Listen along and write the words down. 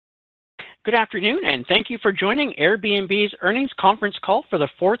Good afternoon, and thank you for joining Airbnb's earnings conference call for the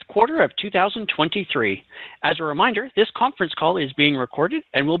fourth quarter of 2023. As a reminder, this conference call is being recorded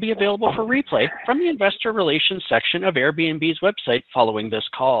and will be available for replay from the Investor Relations section of Airbnb's website following this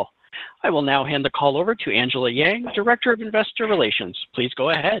call. I will now hand the call over to Angela Yang, Director of Investor Relations. Please go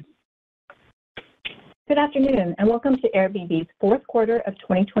ahead. Good afternoon, and welcome to Airbnb's fourth quarter of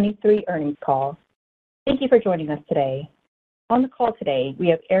 2023 earnings call. Thank you for joining us today. On the call today, we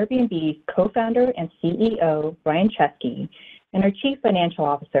have Airbnb's co-founder and CEO, Brian Chesky, and our Chief Financial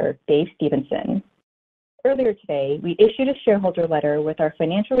Officer, Dave Stephenson. Earlier today, we issued a shareholder letter with our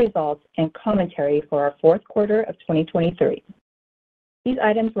financial results and commentary for our fourth quarter of 2023. These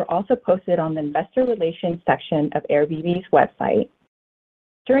items were also posted on the Investor Relations section of Airbnb's website.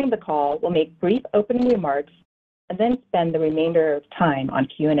 During the call, we'll make brief opening remarks and then spend the remainder of time on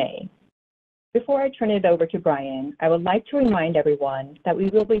Q&A. Before I turn it over to Brian, I would like to remind everyone that we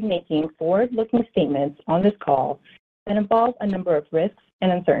will be making forward-looking statements on this call that involve a number of risks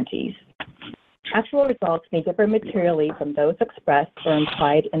and uncertainties. Actual results may differ materially from those expressed or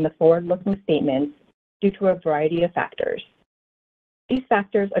implied in the forward-looking statements due to a variety of factors. These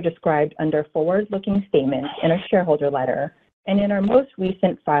factors are described under forward-looking statements in our shareholder letter and in our most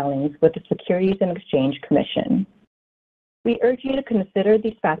recent filings with the Securities and Exchange Commission. We urge you to consider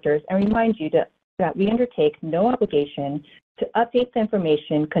these factors and remind you that we undertake no obligation to update the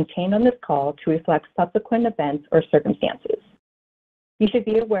information contained on this call to reflect subsequent events or circumstances. You should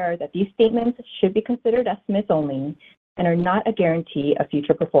be aware that these statements should be considered estimates only and are not a guarantee of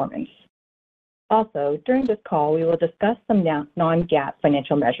future performance. Also, during this call, we will discuss some non-GAAP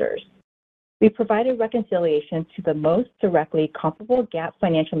financial measures. We provided reconciliation to the most directly comparable GAAP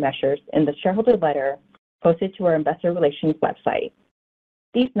financial measures in the shareholder letter posted to our Investor Relations website.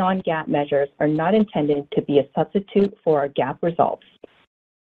 These non-GAAP measures are not intended to be a substitute for our GAAP results.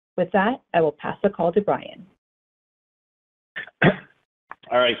 With that, I will pass the call to Brian.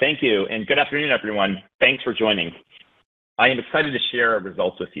 All right, thank you, and good afternoon, everyone. Thanks for joining. I am excited to share our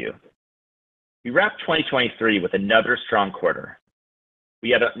results with you. We wrapped 2023 with another strong quarter.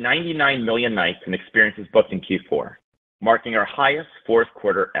 We had 99 million nights and experiences booked in Q4, marking our highest fourth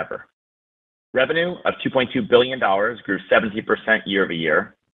quarter ever. Revenue of $2.2 billion grew 70%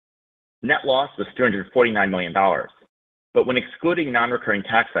 year-over-year. Net loss was $249 million, but when excluding non-recurring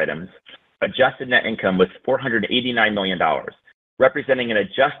tax items, adjusted net income was $489 million, representing an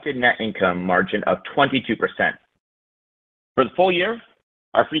adjusted net income margin of 22%. For the full year,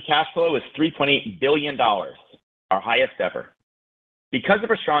 our free cash flow was $3.8 billion, our highest ever. Because of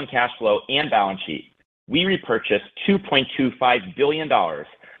our strong cash flow and balance sheet, we repurchased $2.25 billion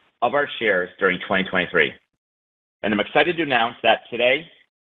of our shares during 2023. And I'm excited to announce that today,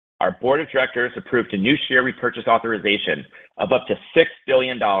 our board of directors approved a new share repurchase authorization of up to $6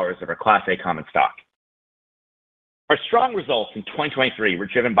 billion of our Class A common stock. Our strong results in 2023 were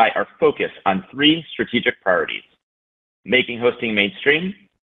driven by our focus on three strategic priorities: making hosting mainstream,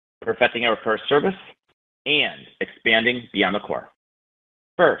 perfecting our core service, and expanding beyond the core.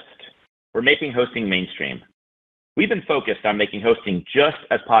 First, we're making hosting mainstream. We've been focused on making hosting just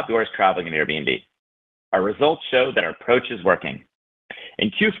as popular as traveling in Airbnb. Our results show that our approach is working.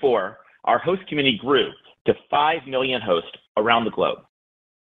 In Q4, our host community grew to 5 million hosts around the globe.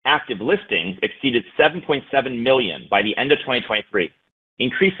 Active listings exceeded 7.7 million by the end of 2023,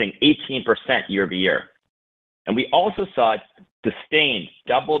 increasing 18% year-over-year. And we also saw sustained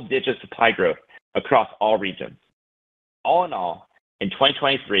double-digit supply growth across all regions. All in all, in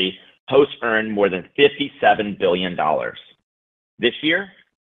 2023, hosts earned more than $57 billion. This year,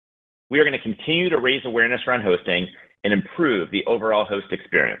 we are going to continue to raise awareness around hosting and improve the overall host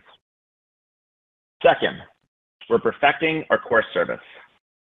experience. Second, we're perfecting our core service.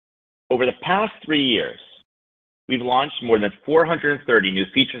 Over the past 3 years, we've launched more than 430 new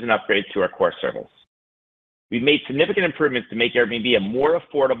features and upgrades to our core service. We've made significant improvements to make Airbnb a more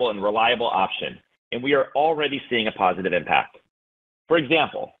affordable and reliable option, and we are already seeing a positive impact. For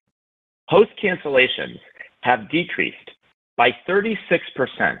example, host cancellations have decreased by 36%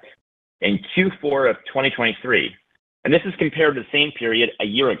 in Q4 of 2023, and this is compared to the same period a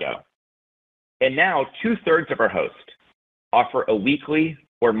year ago. And now 2/3 of our hosts offer a weekly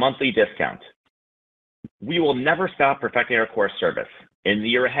or monthly discount. We will never stop perfecting our core service. In the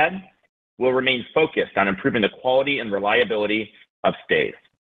year ahead, we'll remain focused on improving the quality and reliability of stays.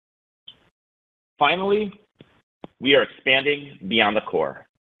 Finally, we are expanding beyond the core.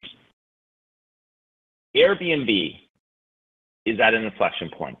 Airbnb is at an inflection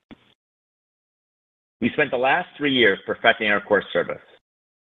point. We spent the last 3 years perfecting our core service,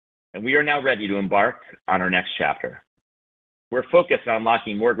 and we are now ready to embark on our next chapter. we're focused on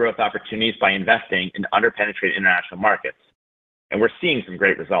unlocking more growth opportunities by investing in underpenetrated international markets, and we're seeing some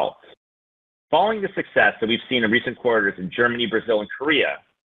great results. Following the success that we've seen in recent quarters in Germany, Brazil, and Korea,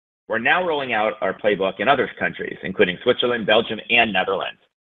 we're now rolling out our playbook in other countries, including Switzerland, Belgium, and Netherlands.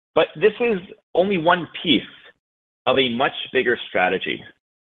 But this is only one piece of a much bigger strategy,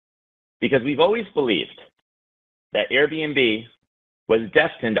 because we've always believed that Airbnb was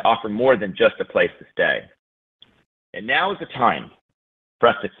destined to offer more than just a place to stay. And now is the time for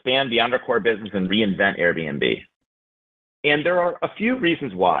us to expand beyond our core business and reinvent Airbnb. And there are a few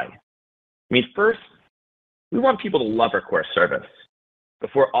reasons why. First, we want people to love our core service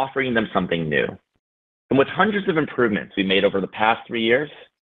before offering them something new. And with hundreds of improvements we made over the past 3 years,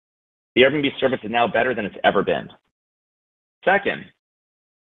 the Airbnb service is now better than it's ever been. Second,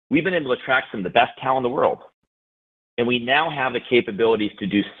 we've been able to attract some of the best talent in the world, and we now have the capabilities to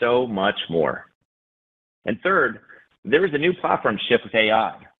do so much more. And third, there is a new platform shift with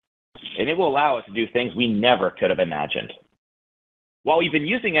AI, and it will allow us to do things we never could have imagined. While we've been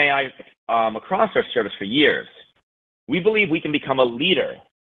using AI across our service for years, we believe we can become a leader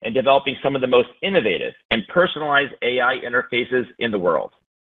in developing some of the most innovative and personalized AI interfaces in the world.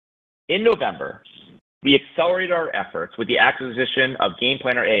 In November, we accelerated our efforts with the acquisition of Game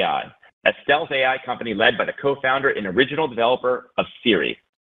Planner AI, a stealth AI company led by the co-founder and original developer of Siri.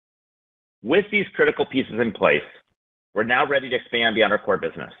 With these critical pieces in place, we're now ready to expand beyond our core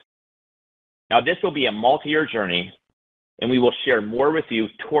business. Now, this will be a multi-year journey, and we will share more with you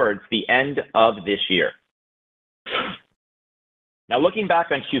towards the end of this year. Now, looking back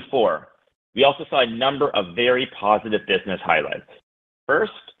on Q4, we also saw a number of very positive business highlights.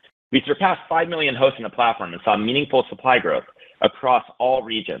 First, we surpassed 5 million hosts on the platform and saw meaningful supply growth across all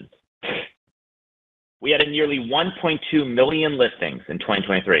regions. We had a nearly 1.2 million listings in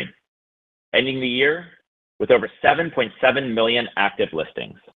 2023, ending the year with over 7.7 million active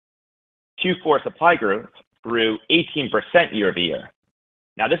listings. Q4 supply growth grew 18% year over year.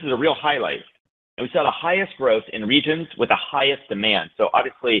 Now, this is a real highlight, and we saw the highest growth in regions with the highest demand. So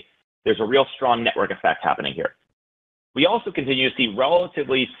obviously, there's a real strong network effect happening here. We also continue to see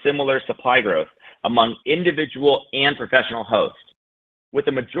relatively similar supply growth among individual and professional hosts, with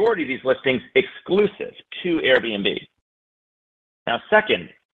the majority of these listings exclusive to Airbnb. Now, second,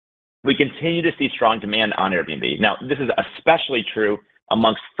 we continue to see strong demand on Airbnb. Now, this is especially true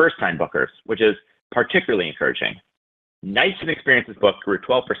amongst first-time bookers, which is particularly encouraging. Nights and experiences booked grew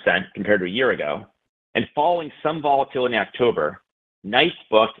 12% compared to a year ago, and following some volatility in October, nights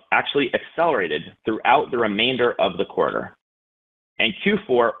booked actually accelerated throughout the remainder of the quarter. And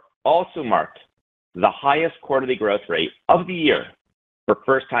Q4 also marked the highest quarterly growth rate of the year for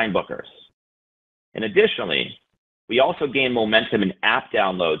first-time bookers. And additionally, we also gained momentum in app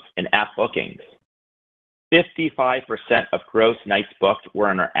downloads and app bookings. 55% of gross nights booked were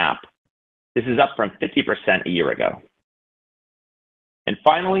on our app. This is up from 50% a year ago. And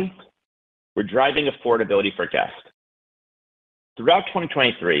finally, we're driving affordability for guests. Throughout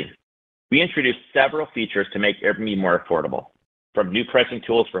 2023, we introduced several features to make Airbnb more affordable, from new pricing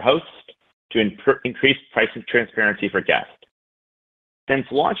tools for hosts to increased pricing transparency for guests. Since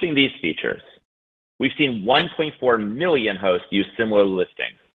launching these features, we've seen 1.4 million hosts use similar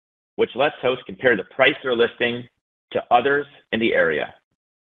listings, which lets hosts compare the price of their listing to others in the area.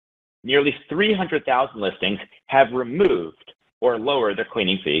 Nearly 300,000 listings have removed or lowered their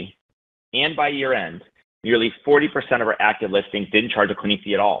cleaning fee, and by year end, nearly 40% of our active listings didn't charge a cleaning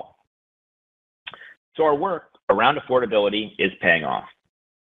fee at all. So our work around affordability is paying off.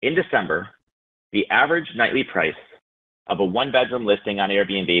 In December, the average nightly price of a one-bedroom listing on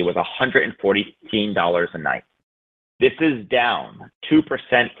Airbnb was $114 a night. This is down 2%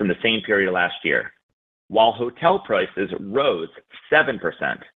 from the same period last year, while hotel prices rose 7%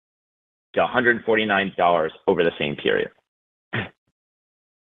 to $149 over the same period.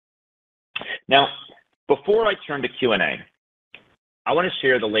 Now, before I turn to Q&A, I want to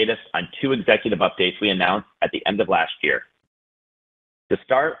share the latest on 2 executive updates we announced at the end of last year. To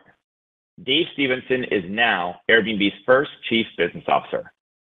start, Dave Stephenson is now Airbnb's first Chief Business Officer.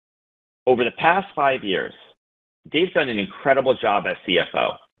 Over the past 5 years, Dave's done an incredible job as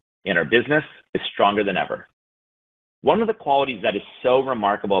CFO, and our business is stronger than ever. One of the qualities that is so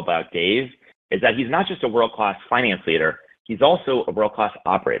remarkable about Dave is that he's not just a world-class finance leader, he's also a world-class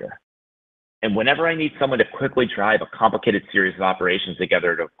operator. And whenever I need someone to quickly drive a complicated series of operations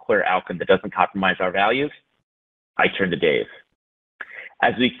together to a clear outcome that doesn't compromise our values, I turn to Dave.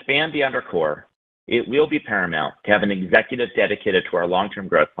 As we expand beyond our core, it will be paramount to have an executive dedicated to our long-term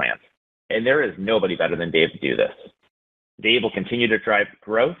growth plans. And there is nobody better than Dave to do this. Dave will continue to drive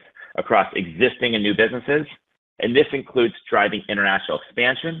growth across existing and new businesses And this includes driving international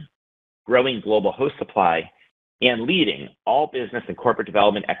expansion, growing global host supply, and leading all business and corporate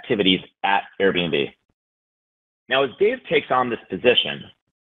development activities at Airbnb. Now, as Dave takes on this position,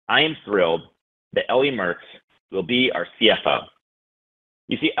 I am thrilled that Ellie Mertz will be our CFO.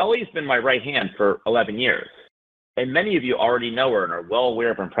 You see, Ellie's been my right hand for 11 years, and many of you already know her and are well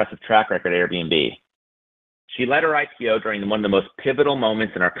aware of her impressive track record at Airbnb. She led our IPO during one of the most pivotal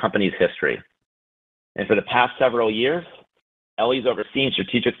moments in our company's history. And for the past several years, Ellie's overseen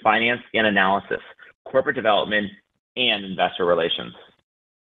strategic finance and analysis, corporate development, and investor relations.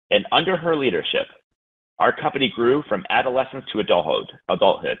 And under her leadership, our company grew from adolescence to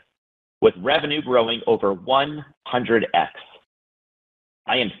adulthood, with revenue growing over 100x.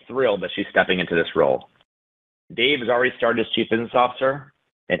 I am thrilled that she's stepping into this role. Dave has already started as Chief Business Officer,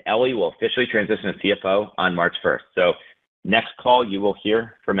 and Ellie will officially transition to CFO on March 1st. So next call, you will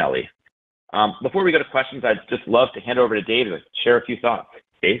hear from Ellie. Before we go to questions, I'd just love to hand over to Dave to share a few thoughts.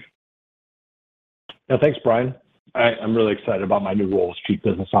 Dave? No, thanks, Brian. I'm really excited about my new role as Chief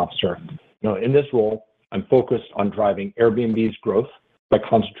Business Officer. In this role, I'm focused on driving Airbnb's growth by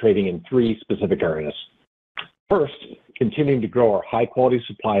concentrating in three specific areas. First, continuing to grow our high-quality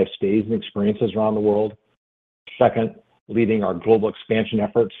supply of stays and experiences around the world. Second, leading our global expansion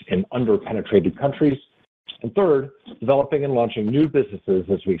efforts in under-penetrated countries. And third, developing and launching new businesses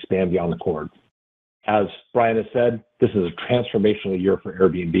as we expand beyond the core. As Brian has said, this is a transformational year for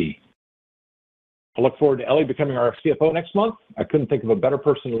Airbnb. I look forward to Ellie becoming our CFO next month. I couldn't think of a better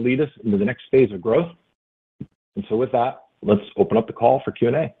person to lead us into the next phase of growth. And so with that, let's open up the call for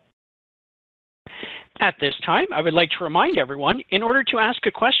Q&A. At this time, I would like to remind everyone, in order to ask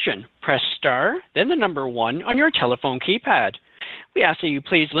a question, press star, then the number 1 on your telephone keypad. We ask that you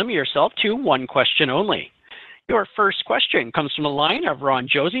please limit yourself to one question only. Your first question comes from the line of Ron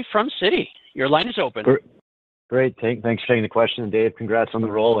Josey from Citi. Your line is open. Great. Thanks for taking the question, Dave. Congrats on the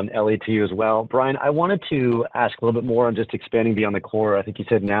role, and Ellie to you as well. Brian, I wanted to ask a little bit more on just expanding beyond the core. I think you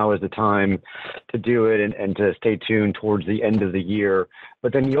said now is the time to do it and to stay tuned towards the end of the year.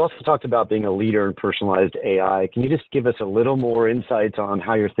 But then you also talked about being a leader in personalized AI. Can you just give us a little more insights on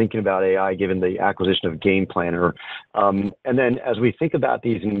how you're thinking about AI given the acquisition of Game Planner? And then as we think about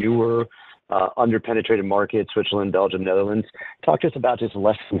these newer under-penetrated markets, Switzerland, Belgium, Netherlands, talk to us about just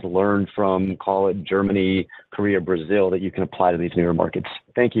lessons learned from, call it, Germany, Korea, Brazil, that you can apply to these newer markets.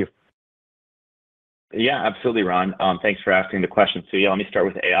 Thank you. Yeah, absolutely, Ron. Thanks for asking the question. So let me start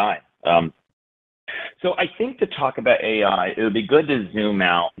with AI. So I think to talk about AI, it would be good to zoom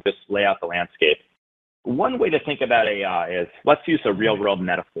out, just lay out the landscape. One way to think about AI is, let's use a real-world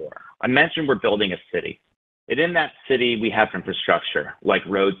metaphor. I mentioned we're building a city. And in that city, we have infrastructure, like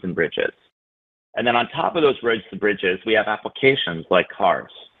roads and bridges. And then on top of those roads and bridges, we have applications like cars.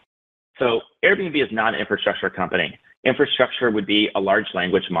 So Airbnb is not an infrastructure company. Infrastructure would be a large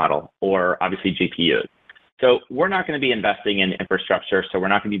language model or obviously GPUs. So we're not going to be investing in infrastructure. So we're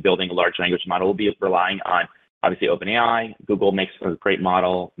not going to be building a large language model. We'll be relying on obviously OpenAI. Google makes a great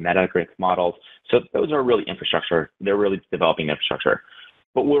model. Meta creates models. So those are really infrastructure. They're really developing infrastructure.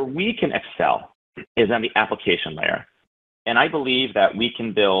 But where we can excel is on the application layer. And I believe that we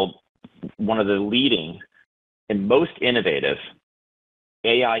can build one of the leading and most innovative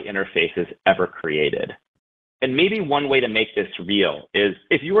AI interfaces ever created. And maybe one way to make this real is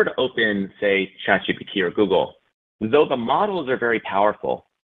if you were to open, say, ChatGPT or Google, though the models are very powerful,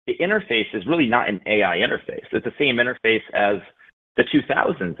 the interface is really not an AI interface. It's the same interface as the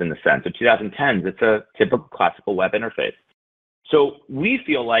 2000s in the sense, the 2010s. It's a typical classical web interface. So we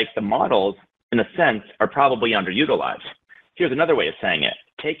feel like the models, in a sense, are probably underutilized. Here's another way of saying it.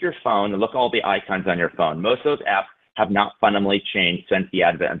 Take your phone and look at all the icons on your phone. Most of those apps have not fundamentally changed since the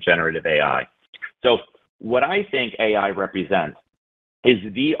advent of generative AI. So what I think AI represents is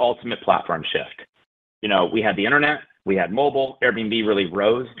the ultimate platform shift. We had the internet, we had mobile. Airbnb really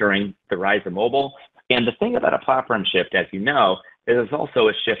rose during the rise of mobile. And the thing about a platform shift, as you know, is it's also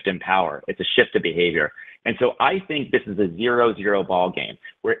a shift in power. It's a shift of behavior. And so I think this is a 0-0 ball game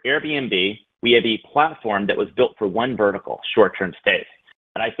where Airbnb, we have a platform that was built for one vertical, short-term stays.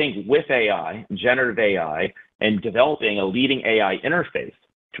 And I think with AI, generative AI, and developing a leading AI interface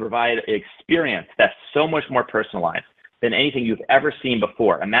to provide an experience that's so much more personalized than anything you've ever seen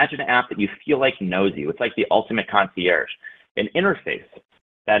before. Imagine an app that you feel like knows you. It's like the ultimate concierge. An interface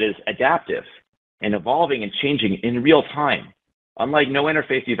that is adaptive and evolving and changing in real time, unlike no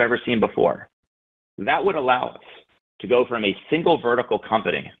interface you've ever seen before. That would allow us to go from a single vertical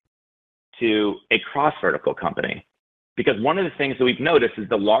company to a cross-vertical company. Because one of the things that we've noticed is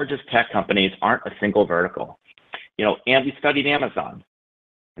the largest tech companies aren't a single vertical. And we studied Amazon.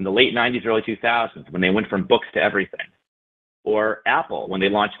 in the late 90s, early 2000s, when they went from books to everything, or Apple when they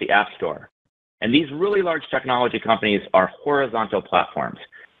launched the App Store. And these really large technology companies are horizontal platforms.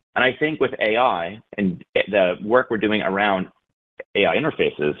 And I think with AI and the work we're doing around AI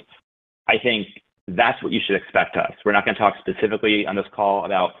interfaces, I think that's what you should expect us. We're not going to talk specifically on this call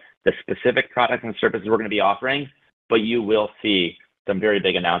about the specific products and services we're going to be offering, but you will see some very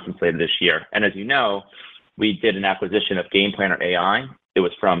big announcements later this year. And as you know, we did an acquisition of Game Planner AI. It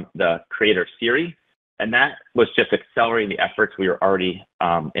was from the creator of Siri, and that was just accelerating the efforts we were already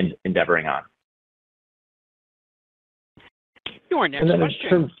endeavoring on. Your next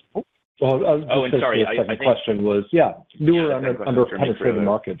question. Sorry. The second question was, newer under-penetrated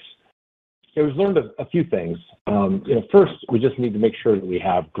markets. Yeah, we've learned a few things. First, we just need to make sure that we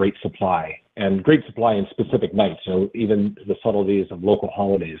have great supply, and great supply in specific nights. Even the subtleties of local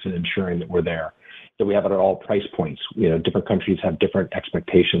holidays and ensuring that we're there, that we have it at all price points. Different countries have different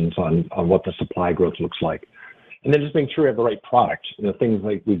expectations on what the supply growth looks like. And then just making sure we have the right product. Things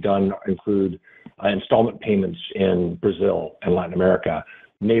like we've done include installment payments in Brazil and Latin America,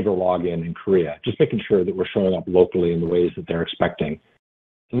 neighbor login in Korea, just making sure that we're showing up locally in the ways that they're expecting.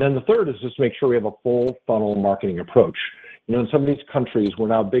 And then the third is just make sure we have a full funnel marketing approach. In some of these countries, we're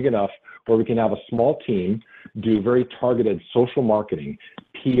now big enough where we can have a small team do very targeted social marketing,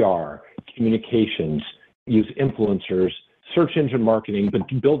 PR, communications, use influencers, search engine marketing, but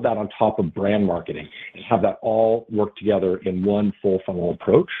build that on top of brand marketing and have that all work together in one full funnel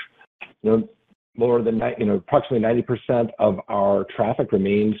approach. More than approximately 90% of our traffic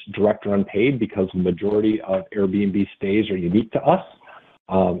remains direct or unpaid because the majority of Airbnb stays are unique to us,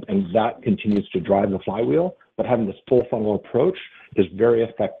 and that continues to drive the flywheel. But having this full funnel approach is very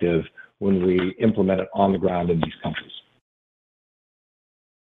effective when we implement it on the ground in these countries.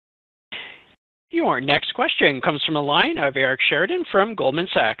 Your next question comes from a line of Eric Sheridan from Goldman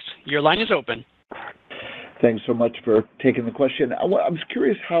Sachs. Your line is open. Thanks so much for taking the question. I was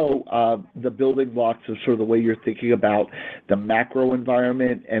curious how the building blocks of sort of the way you're thinking about the macro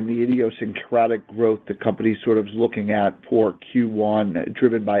environment and the idiosyncratic growth the company sort of is looking at for Q1,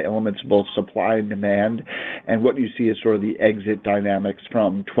 driven by elements of both supply and demand, and what you see as sort of the exit dynamics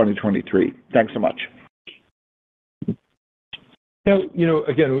from 2023. Thanks so much.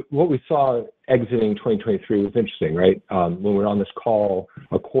 Again, what we saw exiting 2023 was interesting, right? When we were on this call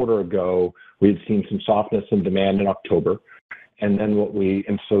a quarter ago, we had seen some softness in demand in October, and then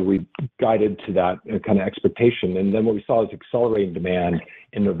so we guided to that kind of expectation. And then what we saw is accelerating demand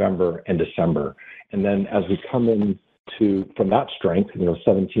in November and December. And then as we come from that strength,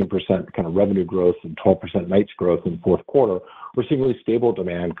 17% kind of revenue growth and 12% nights growth in the fourth quarter, we're seeing really stable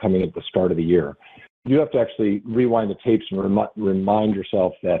demand coming at the start of the year. You have to actually rewind the tapes and remind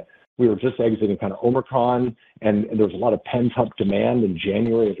yourself that we were just exiting kind of Omicron, and there was a lot of pent-up demand in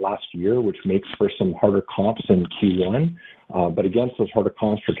January of last year, which makes for some harder comps in Q1. But against those harder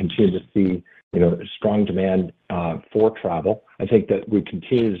comps, we're continuing to see strong demand for travel. I think that we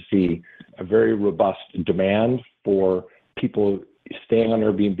continue to see a very robust demand for people staying on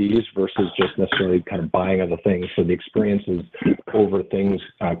Airbnbs versus just necessarily kind of buying other things. So the experiences over things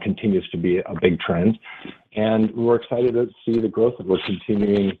continues to be a big trend. And we're excited to see the growth that we're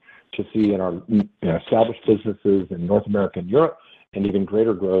continuing to see in our established businesses in North America and Europe, and even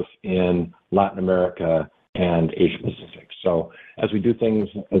greater growth in Latin America and Asia Pacific. So as we do things,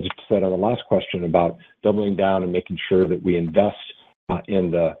 as you said on the last question about doubling down and making sure that we invest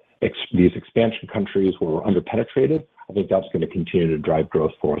in these expansion countries where we're underpenetrated, I think that's going to continue to drive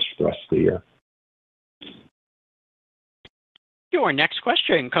growth for us for the rest of the year. Your next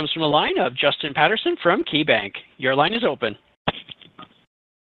question comes from a line of Justin Patterson from KeyBanc. Your line is open.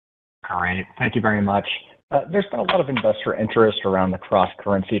 All right. Thank you very much. There's been a lot of investor interest around the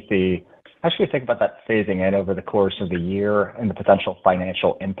cross-currency fee. How should we think about that phasing in over the course of the year and the potential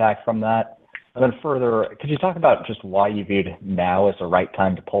financial impact from that? And then further, could you talk about just why you viewed now as the right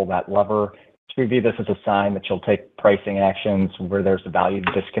time to pull that lever? Should we view this as a sign that you'll take pricing actions where there's a value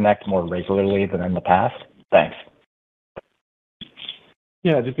disconnect more regularly than in the past? Thanks.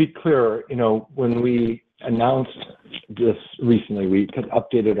 Yeah, to be clear, when we announced this recently, we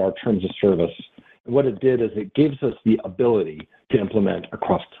updated our terms of service. And what it did is it gives us the ability to implement a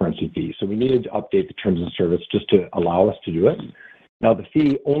cross-currency fee. So we needed to update the terms of service just to allow us to do it. Now, the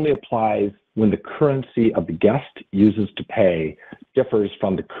fee only applies when the currency of the guest uses to pay differs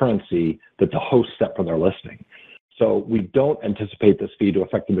from the currency that the host set for their listing. So we don't anticipate this fee to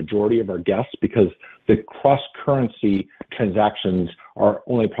affect the majority of our guests because the cross-currency transactions are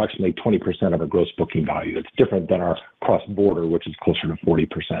only approximately 20% of our gross booking value. It's different than our cross-border, which is closer to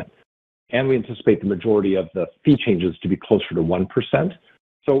 40%. And we anticipate the majority of the fee changes to be closer to 1%.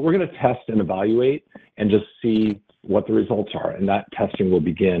 So we're going to test and evaluate and just see what the results are, and that testing will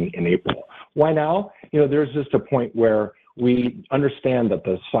begin in April. Why now? There's just a point where we understand that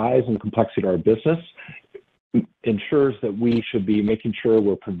the size and complexity of our business ensures that we should be making sure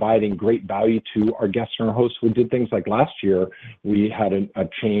we're providing great value to our guests and our hosts. We did things like last year, we had a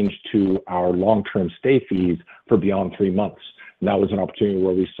change to our long-term stay fees for beyond 3 months. And that was an opportunity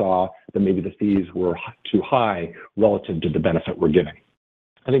where we saw that maybe the fees were too high relative to the benefit we're giving.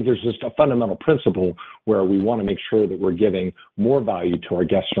 I think there's just a fundamental principle where we want to make sure that we're giving more value to our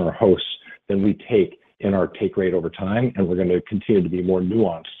guests and our hosts than we take in our take rate over time, and we're going to continue to be more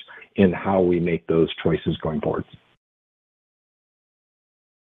nuanced in how we make those choices going forward.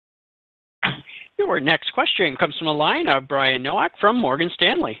 Your next question comes from the line of Brian Nowak from Morgan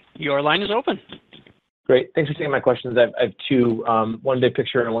Stanley. Your line is open. Great. Thanks for taking my questions. I have two, one big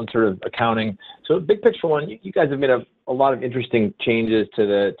picture and one sort of accounting. So big picture one, you guys have made a lot of interesting changes to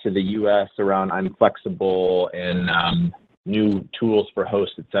the U.S. around I'm Flexible and new tools for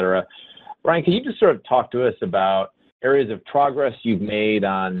hosts, et cetera. Brian, can you just sort of talk to us about areas of progress you've made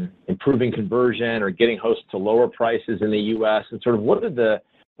on improving conversion or getting hosts to lower prices in the U.S. and sort of what are the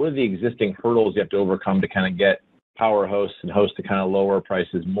existing hurdles you have to overcome to kind of get power hosts and hosts to kind of lower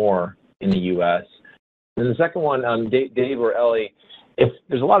prices more in the U.S.? And the second one, Dave or Ellie, if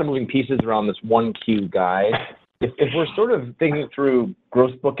there's a lot of moving pieces around this 1Q guide, if we're sort of thinking through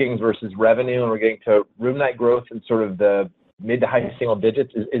gross bookings versus revenue and we're getting to room night growth in sort of the mid to high single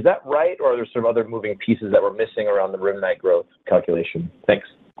digits, is that right? Or are there sort of other moving pieces that we're missing around the room night growth calculation? Thanks.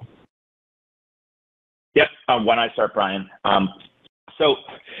 Yep. Why don't I start, Brian? So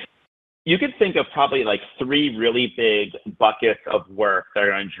you could think of probably like 3 really big buckets of work that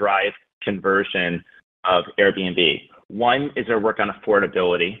are going to drive conversion of Airbnb. One is our work on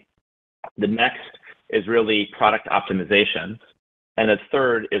affordability. The next is really product optimization. And the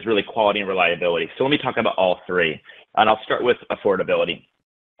third is really quality and reliability. So let me talk about all 3. And I'll start with affordability.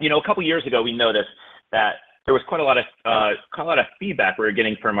 A couple years ago, we noticed that there was quite a lot of feedback we were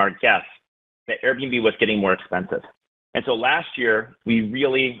getting from our guests that Airbnb was getting more expensive. And so last year, we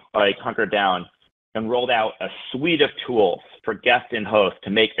really hunkered down and rolled out a suite of tools for guests and hosts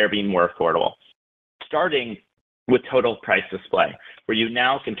to make Airbnb more affordable, starting with total price display, where you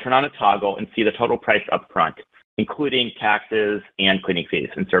now can turn on a toggle and see the total price up front, including taxes and cleaning fees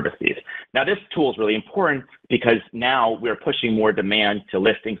and service fees. Now, this tool is really important because now we're pushing more demand to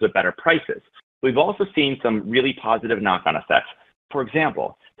listings with better prices. We've also seen some really positive knock-on effects. For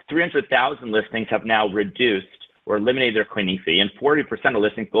example, 300,000 listings have now reduced or eliminated their cleaning fee, and 40% of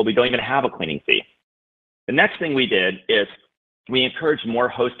listings globally don't even have a cleaning fee. The next thing we did is we encouraged more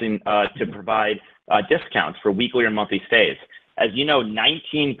hosting to provide discounts for weekly or monthly stays. As you know,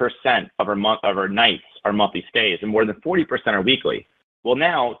 19% of our nights are monthly stays, and more than 40% are weekly. Well,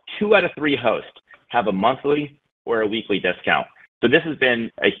 now 2 out of 3 hosts have a monthly or a weekly discount. So this has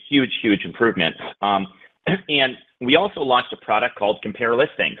been a huge, huge improvement. And we also launched a product called Compare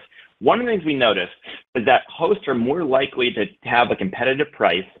Listings. One of the things we noticed is that hosts are more likely to have a competitive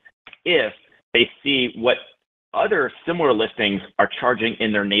price if they see what other similar listings are charging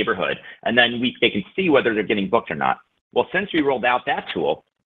in their neighborhood, and then they can see whether they're getting booked or not. Well, since we rolled out that tool,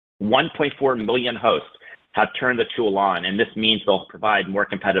 1.4 million hosts have turned the tool on, and this means they'll provide more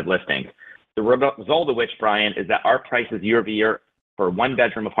competitive listings. The result of which, Brian, is that our prices year over year for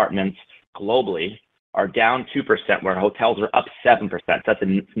 1-bedroom apartments globally are down 2%, where hotels are up 7%. That's a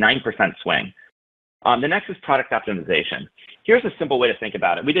 9% swing. The next is product optimization. Here's a simple way to think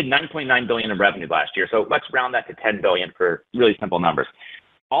about it. We did $9.9 billion in revenue last year, so let's round that to $10 billion for really simple numbers.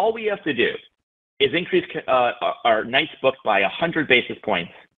 All we have to do is increase our nights booked by 100 basis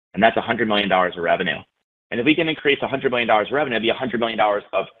points, and that's $100 million of revenue. And if we can increase $100 million of revenue, it'd be $100 million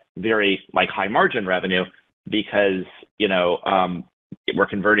of very high margin revenue because we're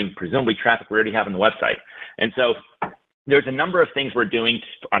converting presumably traffic we already have on the website. And so there's a number of things we're doing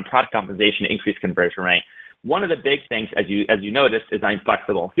on product optimization to increase conversion rate. One of the big things, as you noticed, is I'm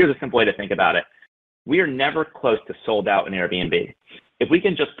Flexible. Here's a simple way to think about it. We are never close to sold out in Airbnb. If we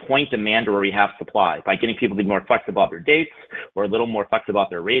can just point demand to where we have supply by getting people to be more flexible about their dates or a little more flexible about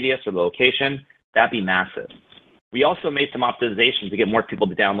their radius or the location, that'd be massive. We also made some optimizations to get more people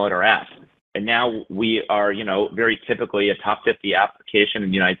to download our app. And now we are, very typically a top 50 application in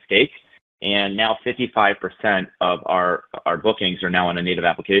the United States. And now 55% of our bookings are now on a native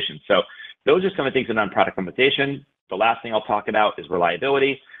application. So those are some of the things that are on product optimization. The last thing I'll talk about is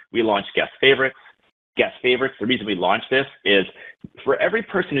reliability. We launched Guest Favorites. Guest Favorites, the reason we launched this is for every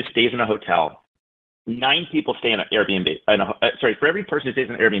person who stays in a hotel, 9 people stay in an Airbnb. For every person who stays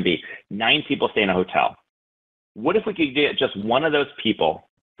in an Airbnb, 9 people stay in a hotel. What if we could get just one of those people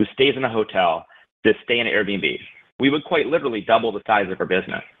who stays in a hotel to stay in an Airbnb. We would quite literally double the size of our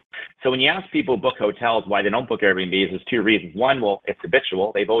business. So when you ask people who book hotels why they don't book Airbnbs, there's two reasons. One, well, it's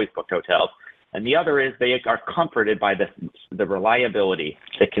habitual. They've always booked hotels. And the other is they are comforted by the reliability,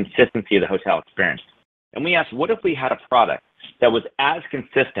 the consistency of the hotel experience. And we asked, what if we had a product that was as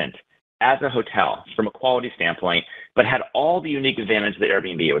consistent as a hotel from a quality standpoint, but had all the unique advantages of the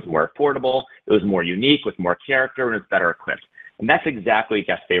Airbnb? It was more affordable, it was more unique with more character, and it was better equipped. And that's exactly what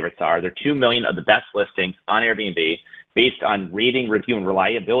guest favorites are. They're 2 million of the best listings on Airbnb based on rating, review, and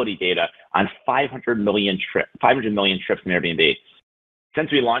reliability data on 500 million trips in Airbnb.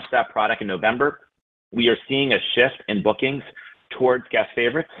 Since we launched that product in November, we are seeing a shift in bookings towards guest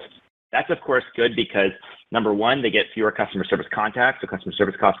favorites. That's, of course, good because, number one, they get fewer customer service contacts, so customer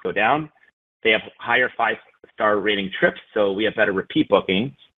service costs go down. They have higher 5-star rating trips, so we have better repeat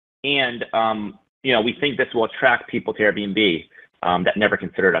bookings. And, we think this will attract people to Airbnb that never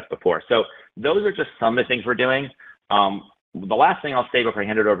considered us before. So those are just some of the things we're doing. The last thing I'll say before I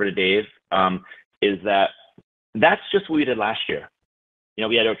hand it over to Dave is that's just what we did last year.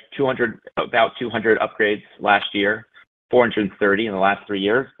 We had about 200 upgrades last year, 430 in the last 3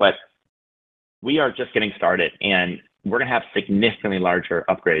 years, but we are just getting started, and we're going to have significantly larger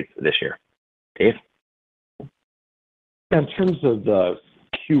upgrades this year. Dave? In terms of the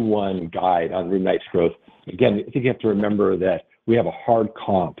Q1 guide on room nights growth, again, I think you have to remember that we have a hard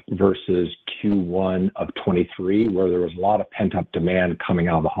comp versus Q1 of 23, where there was a lot of pent-up demand coming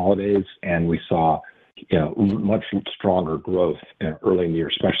out of the holidays, and we saw much stronger growth early in the year,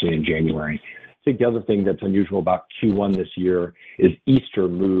 especially in January. I think the other thing that's unusual about Q1 this year is Easter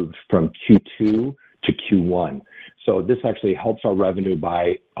moved from Q2 to Q1. So this actually helps our revenue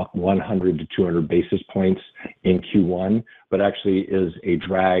by 100 to 200 basis points in Q1, but actually is a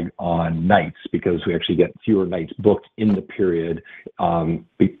drag on nights because we actually get fewer nights booked in the period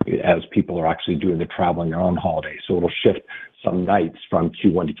as people are actually doing the traveling on holiday. So it'll shift some nights from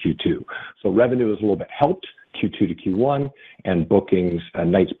Q1 to Q2. So revenue is a little bit helped Q2 to Q1, and bookings,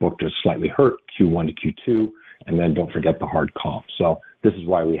 nights booked is slightly hurt Q1 to Q2, and then don't forget the hard comp. So this is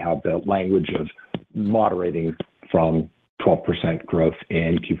why we have the language of moderating from 12% growth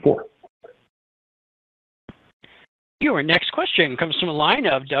in Q4. Your next question comes from a line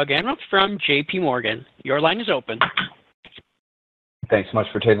of Doug Anmuth from JP Morgan. Your line is open. Thanks so much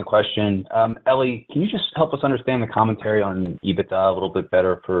for taking the question. Ellie, can you just help us understand the commentary on EBITDA a little bit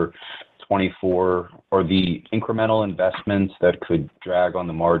better for 24, or the incremental investments that could drag on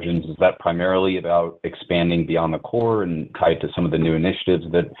the margins? Is that primarily about expanding beyond the core and tied to some of the new initiatives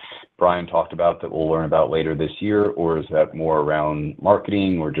that Brian talked about that we'll learn about later this year, or is that more around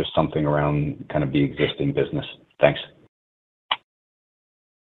marketing or just something around kind of the existing business? Thanks.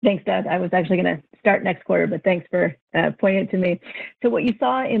 Thanks, Doug. I was actually going to start next quarter, but thanks for pointing it to me. So what you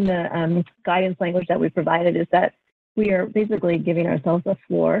saw in the guidance language that we provided is that we are basically giving ourselves a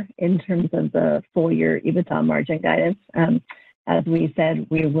floor in terms of the full year EBITDA margin guidance. As we said,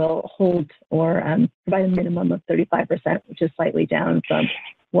 we will hold or provide a minimum of 35%, which is slightly down from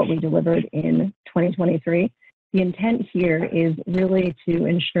what we delivered in 2023. The intent here is really to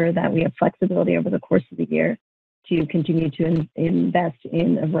ensure that we have flexibility over the course of the year to continue to invest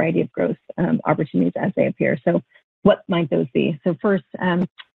in a variety of growth opportunities as they appear. So what might those be? So first,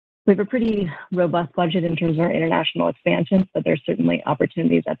 we have a pretty robust budget in terms of our international expansion, but there's certainly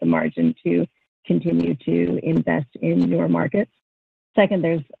opportunities at the margin to continue to invest in newer markets. Second,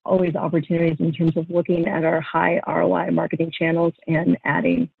 there's always opportunities in terms of looking at our high ROI marketing channels and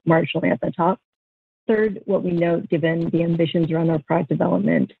adding marginally at the top. Third, what we note, given the ambitions around our product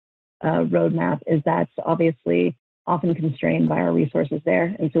development roadmap, is that's obviously often constrained by our resources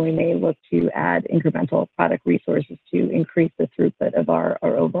there. And so we may look to add incremental product resources to increase the throughput of our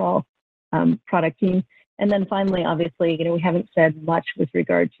overall product team. And then finally, obviously, we haven't said much with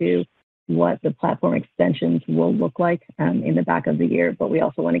regard to what the platform extensions will look like in the back of the year, but we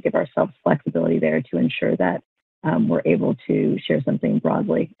also want to give ourselves flexibility there to ensure that we're able to share something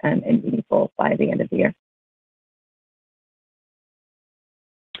broadly and meaningful by the end of the year.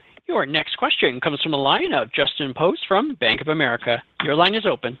 Your next question comes from a line of Justin Post from Bank of America. Your line is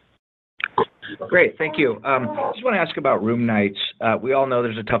open. Great, thank you. Just want to ask about room nights. We all know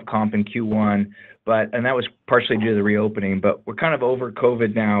there's a tough comp in Q1, and that was partially due to the reopening, but we're kind of over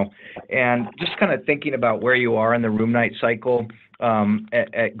COVID now, and just kind of thinking about where you are in the room night cycle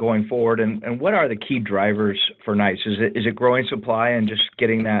going forward, and what are the key drivers for nights? Is it growing supply and just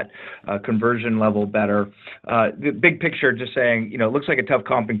getting that conversion level better? The big picture, just saying, it looks like a tough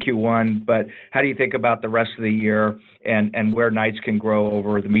comp in Q1, but how do you think about the rest of the year and where nights can grow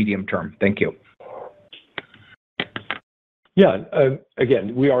over the medium term? Thank you. Yeah,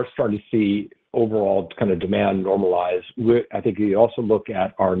 again, we are starting to see overall kind of demand normalize. I think you also look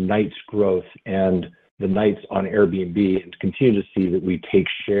at our nights growth and the nights on Airbnb and continue to see that we take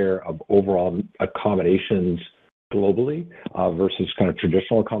share of overall accommodations globally versus kind of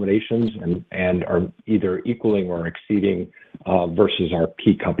traditional accommodations and are either equaling or exceeding versus our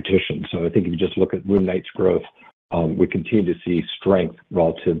key competition. So I think if you just look at room nights growth, we continue to see strength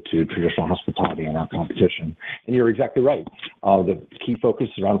relative to traditional hospitality and our competition. And you're exactly right. The key focus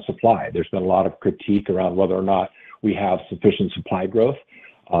is around supply. There's been a lot of critique around whether or not we have sufficient supply growth.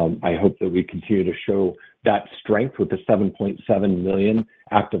 I hope that we continue to show that strength with the 7.7 million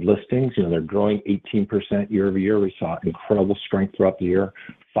active listings. You know, they're growing 18% year over year. We saw incredible strength throughout the year,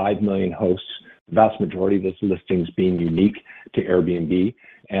 5 million hosts, the vast majority of those listings being unique to Airbnb.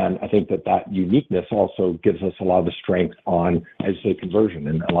 And I think that uniqueness also gives us a lot of the strength on, as I say, conversion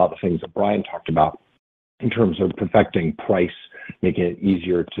and a lot of the things that Brian talked about in terms of perfecting price, making it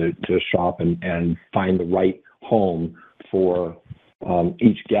easier to shop and find the right home for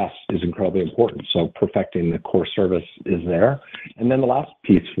each guest is incredibly important. So perfecting the core service is there. And then the last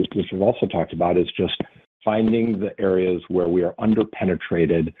piece, which we've also talked about, is just finding the areas where we are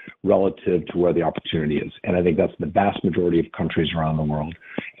underpenetrated relative to where the opportunity is. And I think that's the vast majority of countries around the world.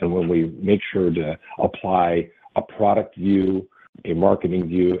 And when we make sure to apply a product view, a marketing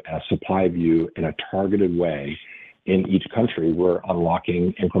view, and a supply view in a targeted way in each country, we're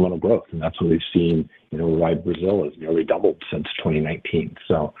unlocking incremental growth. And that's what we've seen, you know, why Brazil has nearly doubled since 2019.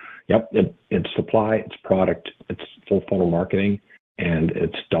 So, yep, it's supply, it's product, it's full funnel marketing, and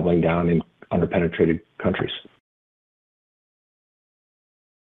it's doubling down in underpenetrated countries.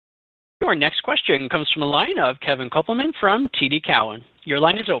 Your next question comes from a line of Kevin Koppelman from TD Cowen. Your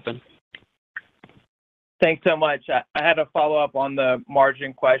line is open. Thanks so much. I had a follow-up on the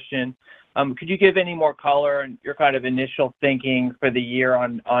margin question. Could you give any more color on your kind of initial thinking for the year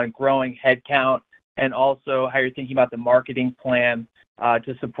on growing headcount and also how you're thinking about the marketing plan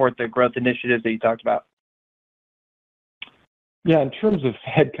to support the growth initiatives that you talked about? Yeah, in terms of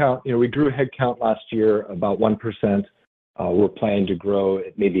headcount, you know, we grew headcount last year about 1%. We're planning to grow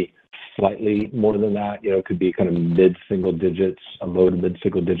it maybe slightly more than that. You know, it could be kind of mid-single digits, a low to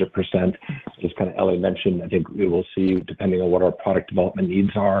mid-single digit percent. Just kind of Ellie mentioned, I think we will see depending on what our product development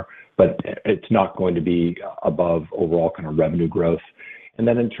needs are, but it's not going to be above overall kind of revenue growth. And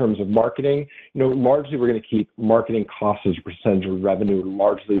then in terms of marketing, you know, largely we're going to keep marketing costs as a percentage of revenue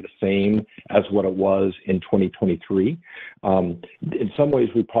largely the same as what it was in 2023. In some ways,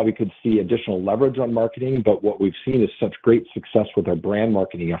 we probably could see additional leverage on marketing, but what we've seen is such great success with our brand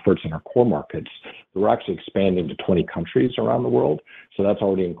marketing efforts in our core markets that we're actually expanding to 20 countries around the world. So that's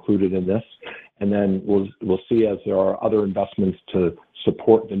already included in this. And then we'll see as there are other investments to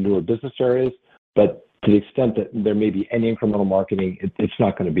support the newer business areas, but to the extent that there may be any incremental marketing, it's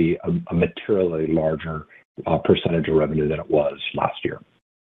not going to be a materially larger percentage of revenue than it was last year.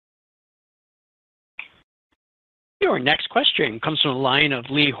 Your next question comes from the line of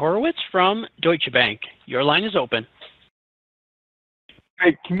Lee Horowitz from Deutsche Bank. Your line is open.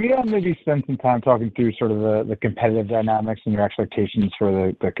 Hey, can we maybe spend some time talking through sort of the competitive dynamics and your expectations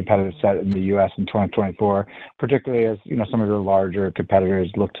for the competitive set in the U.S. in 2024, particularly as, you know, some of your larger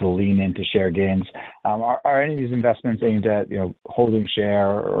competitors look to lean into share gains? Are any of these investments aimed at, you know, holding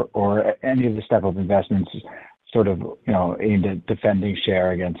share or any of the step-up investments sort of, you know, aimed at defending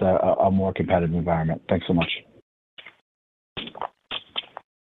share against a more competitive environment? Thanks so much.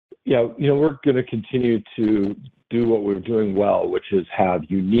 Yeah, you know, we're going to continue to do what we're doing well, which is have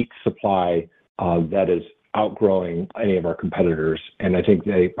unique supply that is outgrowing any of our competitors. And I think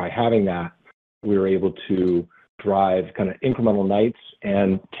by having that, we were able to drive kind of incremental nights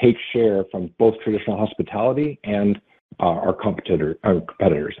and take share from both traditional hospitality and our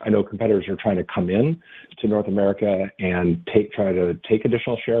competitors. I know competitors are trying to come in to North America and try to take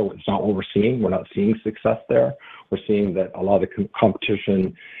additional share. It's not what we're seeing. We're not seeing success there. We're seeing that a lot of the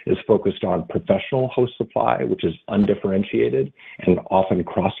competition is focused on professional host supply, which is undifferentiated and often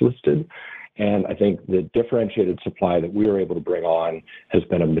cross-listed. And I think the differentiated supply that we were able to bring on has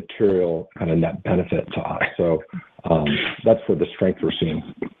been a material kind of net benefit to us. So that's where the strength we're seeing.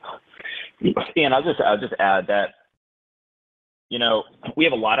 And I'll just add that, you know, we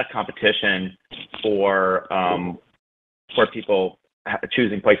have a lot of competition for people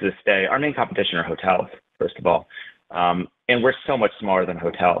choosing places to stay. Our main competition are hotels, first of all. And we're so much smaller than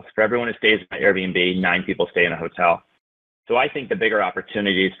hotels. For everyone who stays in Airbnb, 9 people stay in a hotel. So I think the bigger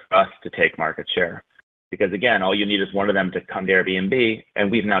opportunity is for us to take market share. Because again, all you need is one of them to come to Airbnb,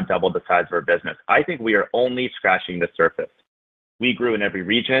 and we've now doubled the size of our business. I think we are only scratching the surface. We grew in every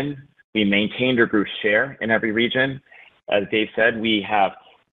region. We maintained or grew share in every region. As Dave said, we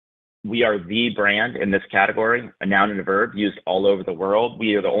are the brand in this category, a noun and a verb used all over the world.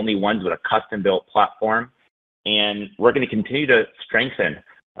 We are the only ones with a custom-built platform, and we're going to continue to strengthen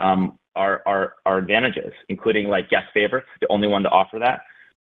our advantages, including like guest favorites, the only one to offer that,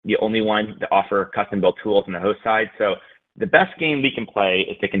 the only one to offer custom-built tools on the host side. So the best game we can play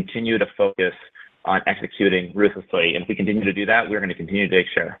is to continue to focus on executing ruthlessly. And if we continue to do that, we're going to continue to take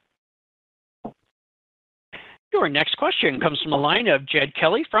share. Your next question comes from the line of Jed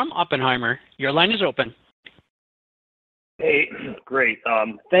Kelly from Oppenheimer. Your line is open. Hey, great.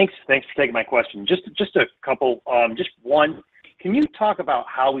 Thanks for taking my question. Just a couple. Just one. Can you talk about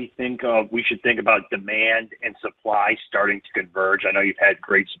how we should think about demand and supply starting to converge? I know you've had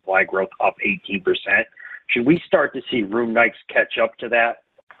great supply growth, up 18%. Should we start to see room nights catch up to that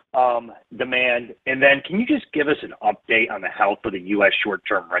demand? And then can you just give us an update on the health of the U.S.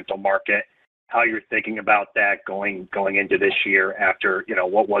 short-term rental market? How you're thinking about that going into this year after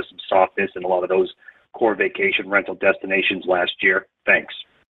what was some softness in a lot of those core vacation rental destinations last year? Thanks.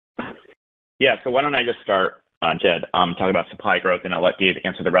 Yeah. So why don't I just start, Jed, talking about supply growth, and I'll let Dave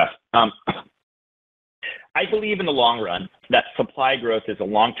answer the rest. I believe in the long run that supply growth is a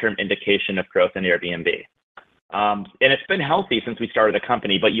long-term indication of growth in Airbnb. And it's been healthy since we started the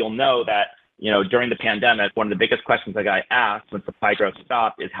company, but you'll know that during the pandemic, one of the biggest questions I got asked when supply growth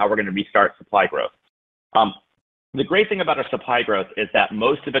stopped is how we're going to restart supply growth. The great thing about our supply growth is that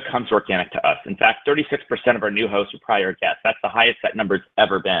most of it comes organic to us. In fact, 36% of our new hosts are prior guests. That's the highest that number's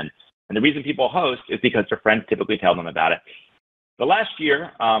ever been. And the reason people host is because their friends typically tell them about it. The last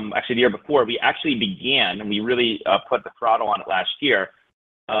year, actually the year before, we actually began, and we really put the throttle on it last year,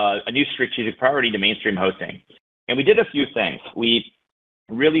 a new strategic priority to mainstream hosting. And we did a few things. We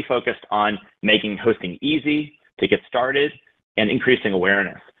really focused on making hosting easy to get started and increasing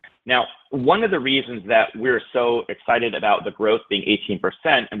awareness. Now, one of the reasons that we're so excited about the growth being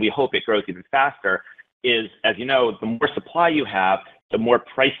 18%, and we hope it grows even faster, is, as you know, the more supply you have, the more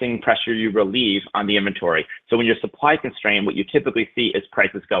pricing pressure you relieve on the inventory. So when you're supply constrained, what you typically see is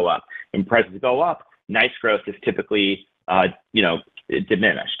prices go up. When prices go up, nights growth is typically,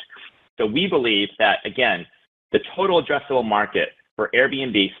 diminished. So we believe that, again, the total addressable market for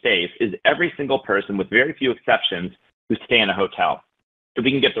Airbnb stays is every single person, with very few exceptions, who stay in a hotel. If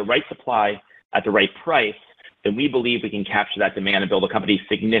we can get the right supply at the right price, then we believe we can capture that demand and build a company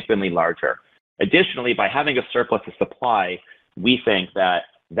significantly larger. Additionally, by having a surplus of supply, we think that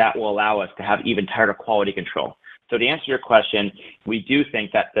will allow us to have even tighter quality control. So to answer your question, we do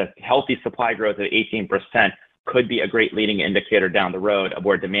think that the healthy supply growth of 18% could be a great leading indicator down the road of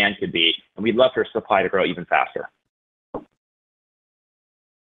where demand could be, and we'd love for supply to grow even faster.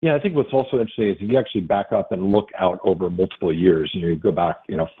 Yeah, I think what's also interesting is if you actually back up and look out over multiple years, you go back,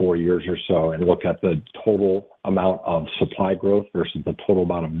 4 years or so and look at the total amount of supply growth versus the total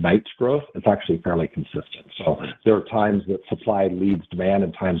amount of nights growth, it's actually fairly consistent. So there are times that supply leads demand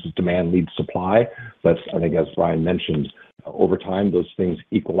and times that demand leads supply. But I think, as Brian mentioned, over time, those things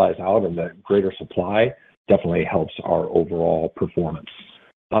equalize out, and the greater supply definitely helps our overall performance.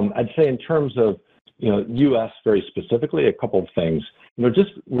 I'd say in terms of, U.S. very specifically, a couple of things.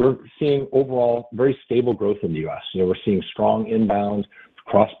 We're seeing overall very stable growth in the U.S. We're seeing strong inbound,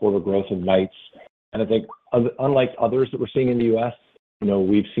 cross-border growth of nights. And I think unlike others that we're seeing in the U.S.,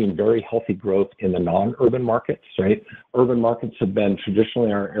 we've seen very healthy growth in the non-urban markets, right? Urban markets have been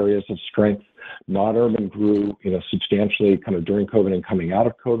traditionally our areas of strength. Non-urban grew, substantially kind of during COVID and coming out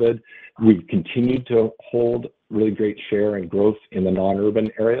of COVID. We've continued to hold really great share and growth in the non-urban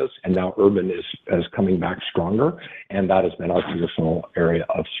areas, and now urban is coming back stronger, and that has been our traditional area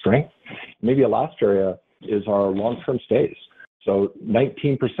of strength. Maybe a last area is our long-term stays. So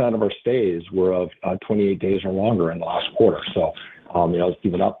 19% of our stays were of 28 days or longer in the last quarter. So it's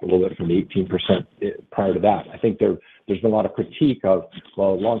even up a little bit from the 18% prior to that. I think there's been a lot of critique of,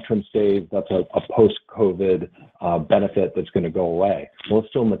 long-term stays, that's a post-COVID benefit that's going to go away. Well, it's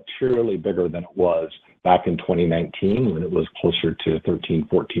still materially bigger than it was back in 2019 when it was closer to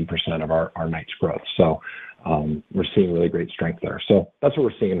 13-14% of our nights growth. So we're seeing really great strength there. So that's what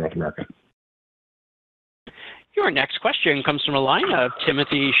we're seeing in North America. Your next question comes from a line of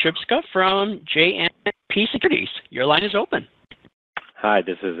Timothy Shubska from JMP Securities. Your line is open. Hi,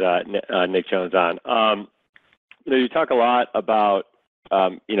 this is Nick Jones on. You talk a lot about,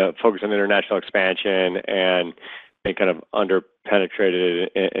 focus on international expansion and kind of under-penetrated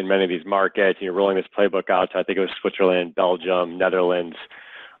in many of these markets. And you're rolling this playbook out to, I think it was Switzerland, Belgium, Netherlands.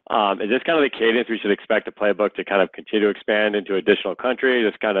 Is this kind of the cadence we should expect the playbook to kind of continue to expand into additional countries?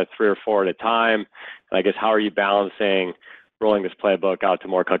 It's kind of 3 or 4 at a time. And I guess, how are you balancing rolling this playbook out to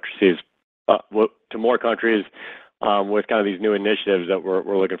more countries, with kind of these new initiatives that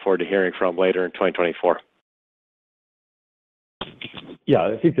we're looking forward to hearing from later in 2024. Yeah,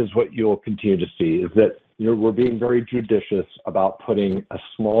 I think this is what you'll continue to see is that we're being very judicious about putting a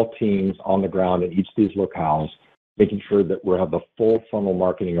small teams on the ground in each of these locales, making sure that we have the full funnel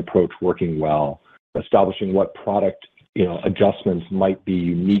marketing approach working well, establishing what product adjustments might be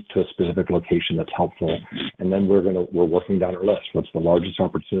unique to a specific location that's helpful. And then we're working down our list. What's the largest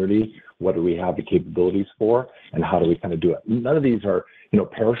opportunity? What do we have the capabilities for? And how do we kind of do it? None of these are,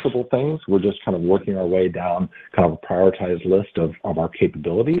 perishable things. We're just kind of working our way down kind of a prioritized list of our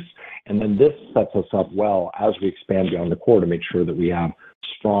capabilities. And then this sets us up well as we expand beyond the core to make sure that we have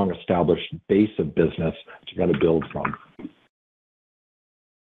strong established base of business to kind of build from.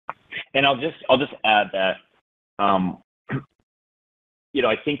 And I'll just add that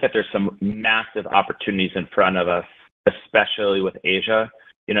I think that there's some massive opportunities in front of us, especially with Asia.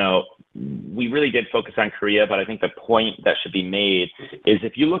 We really did focus on Korea, but I think the point that should be made is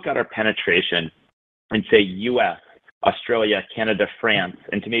if you look at our penetration and say US, Australia, Canada, France,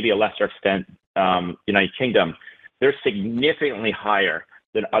 and to maybe a lesser extent, United Kingdom, they're significantly higher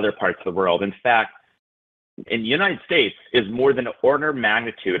than other parts of the world. In fact, in the United States is more than an order of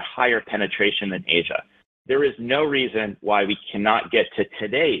magnitude higher penetration than Asia. There is no reason why we cannot get to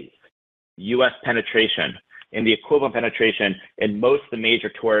today's U.S. penetration and the equivalent penetration in most of the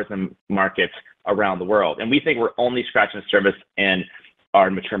major tourism markets around the world. And we think we're only scratching the surface in our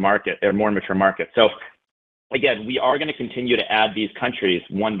mature market, or more mature markets. So again, we are going to continue to add these countries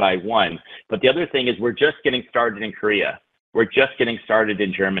one by one. But the other thing is we're just getting started in Korea. We're just getting started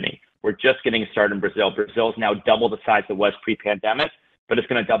in Germany. We're just getting started in Brazil. Brazil is now double the size it was pre-pandemic, but it's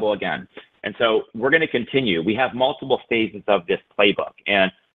going to double again. And so we're going to continue. We have multiple phases of this playbook. And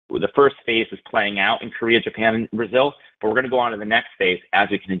the first phase is playing out in Korea, Japan, and Brazil, but we're going to go on to the next phase as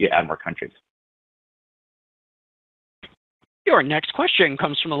we continue to add more countries. Your next question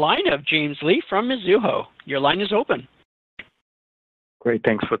comes from the line of James Lee from Mizuho. Your line is open. Great.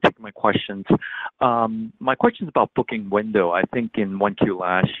 Thanks for taking my questions. My question is about booking window. I think in 1Q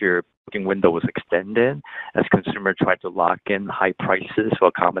last year, booking window was extended as consumers tried to lock in high prices for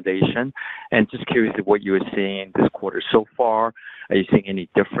accommodation. And just curious what you were seeing this quarter so far. Are you seeing any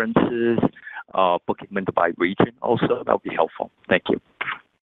differences? Booking window by region also, that would be helpful. Thank you.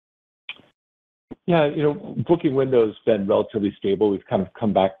 Yeah, booking windows been relatively stable. We've kind of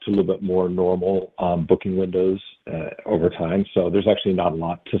come back to a little bit more normal booking windows over time. So there's actually not a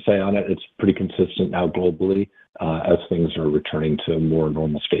lot to say on it. It's pretty consistent now globally as things are returning to a more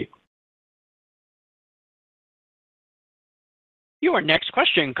normal state. Your next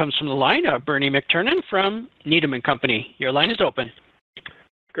question comes from the line of Bernie McTernan from Needham & Company. Your line is open.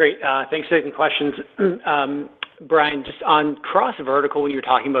 Great. Thanks for taking questions. Brian, just on cross-vertical, when you were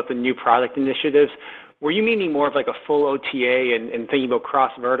talking about the new product initiatives, were you meaning more of like a full OTA and thinking about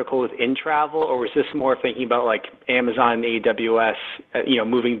cross-vertical within travel, or was this more thinking about like Amazon and AWS,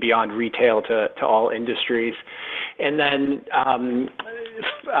 moving beyond retail to all industries? And then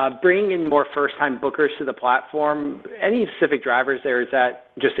bringing in more first-time bookers to the platform, any specific drivers there? Is that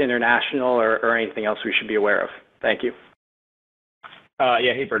just international or anything else we should be aware of? Thank you.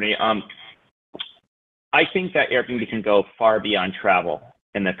 Hey, Bernie. I think that Airbnb can go far beyond travel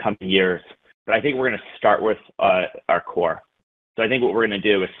in the coming years, but I think we're going to start with our core. So I think what we're going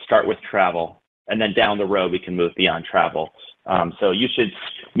to do is start with travel, and then down the road we can move beyond travel. So we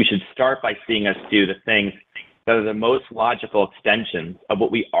should start by seeing us do the things that are the most logical extensions of what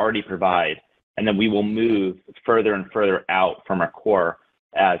we already provide, and then we will move further and further out from our core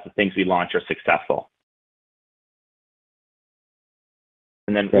as the things we launch are successful.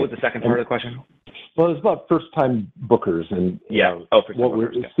 And then what was the second part of the question? Well, it's about first-time bookers, and what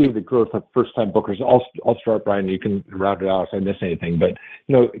we're seeing the growth of first-time bookers. I'll start, Brian. You can round it out if I miss anything. But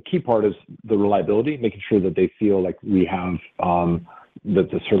a key part is the reliability, making sure that they feel like we have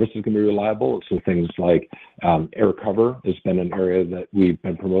that the service is going to be reliable. So things like air cover has been an area that we've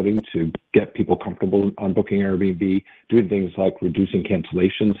been promoting to get people comfortable on booking Airbnb. Doing things like reducing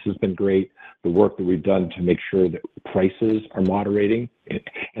cancellations has been great. The work that we've done to make sure that prices are moderating,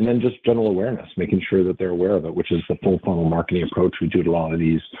 and then just general awareness, making sure that they're aware of it, which is the full funnel marketing approach we do to a lot of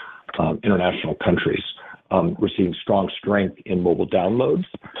these international countries. We're seeing strong strength in mobile downloads,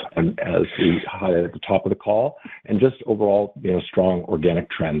 as we highlighted at the top of the call, and just overall, strong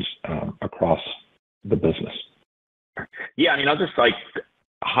organic trends across the business. Yeah, I'll just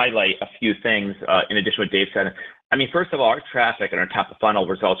highlight a few things in addition to what Dave said. First of all, our traffic and our top of funnel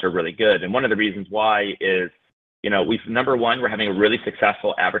results are really good. And one of the reasons why is, number one, we're having a really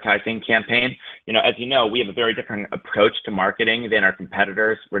successful advertising campaign. as you know, we have a very different approach to marketing than our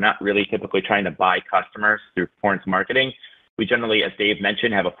competitors. We're not really typically trying to buy customers through performance marketing. We generally, as Dave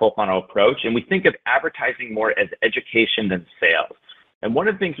mentioned, have a full funnel approach, and we think of advertising more as education than sales. And one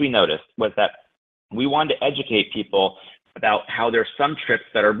of the things we noticed was that we wanted to educate people about how there's some trips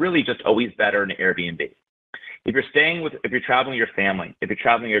that are really just always better in Airbnb. If you're traveling with your family, if you're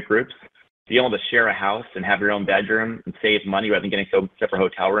traveling with groups, being able to share a house and have your own bedroom and save money rather than getting separate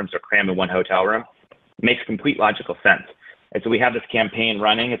hotel rooms or cram in one hotel room makes complete logical sense. And so we have this campaign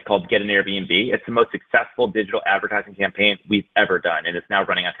running. It's called Get an Airbnb. It's the most successful digital advertising campaign we've ever done, and it's now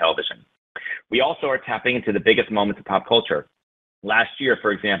running on television. We also are tapping into the biggest moments of pop culture. Last year,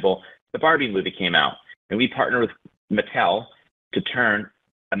 for example, the Barbie movie came out, and we partnered with Mattel to turn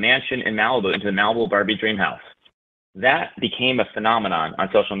a mansion in Malibu into the Malibu Barbie Dream House. That became a phenomenon on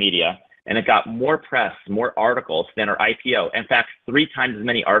social media, and it got more press, more articles than our IPO. In fact, 3 times as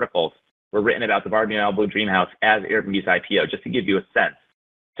many articles were written about the Barbie Malibu Dream House as Airbnb's IPO, just to give you a sense.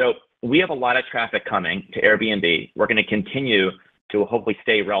 So we have a lot of traffic coming to Airbnb. We're going to continue to hopefully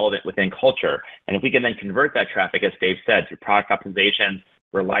stay relevant within culture. And if we can then convert that traffic, as Dave said, through product optimization,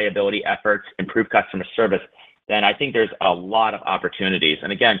 reliability efforts, improved customer service, then I think there's a lot of opportunities.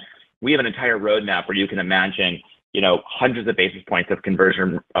 And again, we have an entire roadmap where you can imagine, hundreds of basis points of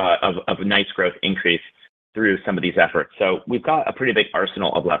conversion of a nice growth increase through some of these efforts. So we've got a pretty big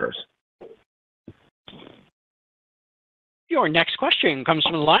arsenal of levers. Your next question comes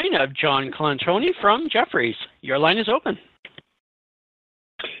from the line of John Colantuoni from Jefferies. Your line is open.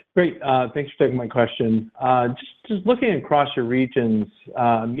 Great. Thanks for taking my question. Just looking across your regions,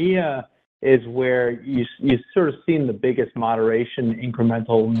 EMEA is where you sort of seen the biggest moderation,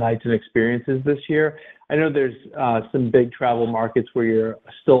 incremental nights and experiences this year. I know there's some big travel markets where you're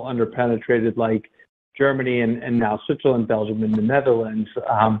still underpenetrated, like Germany and now Switzerland, Belgium, and the Netherlands.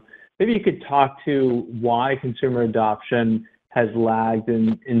 Maybe you could talk to why consumer adoption has lagged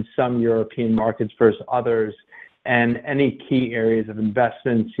in some European markets versus others, and any key areas of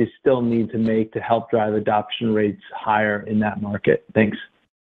investments you still need to make to help drive adoption rates higher in that market. Thanks.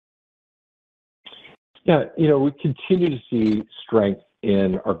 Yeah, we continue to see strength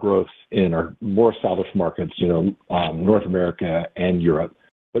in our growth in our more established markets, North America and Europe.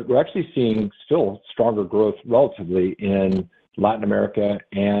 But we're actually seeing still stronger growth relatively in Latin America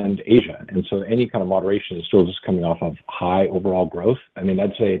and Asia. And so any kind of moderation is still just coming off of high overall growth. I mean,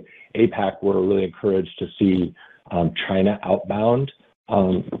 I'd say APAC, we're really encouraged to see China outbound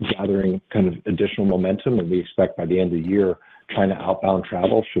gathering kind of additional momentum. And we expect by the end of the year, China outbound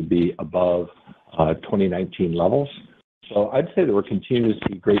travel should be above 2019 levels. So I'd say that we're continuing to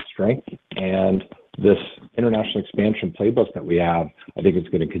see great strength, and this international expansion playbook that we have, I think it's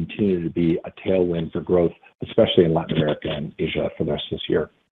going to continue to be a tailwind for growth, especially in Latin America and Asia for the rest of this year.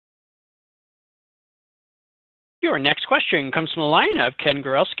 Your next question comes from the line of Ken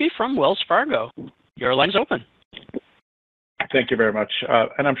Gawrelski from Wells Fargo. Your line's open. Thank you very much.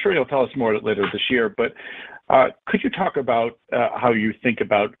 And I'm sure you'll tell us more later this year, but could you talk about how you think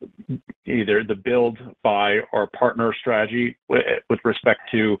about either the build, buy, or partner strategy with respect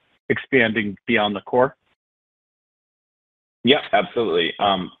to expanding beyond the core? Yeah, absolutely.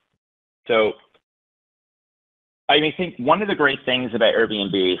 So I think one of the great things about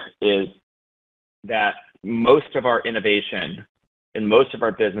Airbnb is that most of our innovation and most of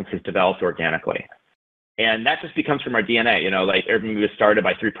our business is developed organically. And that just becomes from our DNA. Like Airbnb was started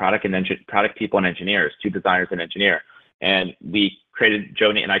by 3 product people and engineers, 2 designers and engineer. And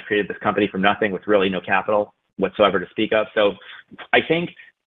Joni and I created this company from nothing with really no capital whatsoever to speak of. So I think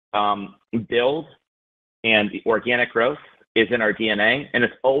build and the organic growth is in our DNA, and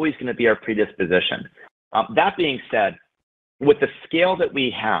it's always going to be our predisposition. That being said, with the scale that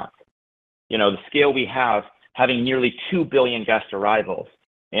we have, having nearly 2 billion guest arrivals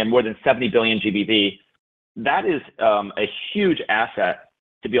and more than 70 billion GBV, that is a huge asset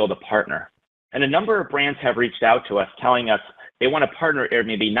to be able to partner. And a number of brands have reached out to us telling us they want to partner with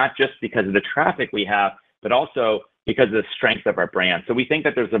Airbnb, not just because of the traffic we have, but also because of the strength of our brand. So we think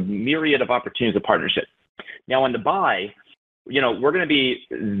that there's a myriad of opportunities of partnership. Now on the buy, we're going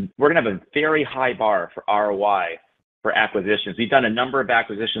to have a very high bar for ROI for acquisitions. We've done a number of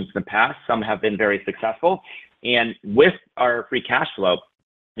acquisitions in the past. Some have been very successful. And with our free cash flow,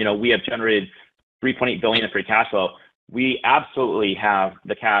 we have generated $3.8 billion in free cash flow. We absolutely have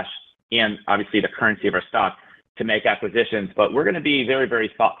the cash and obviously the currency of our stock to make acquisitions, but we're going to be very,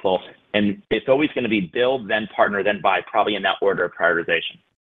 very thoughtful. And it's always going to be build, then partner, then buy, probably in that order of prioritization.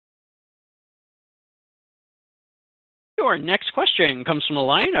 Your next question comes from the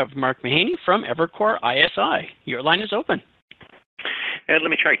line of Mark Mahaney from Evercore ISI. Your line is open. And let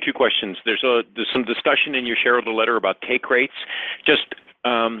me try two questions. There's some discussion in your shareholder letter about take rates. Just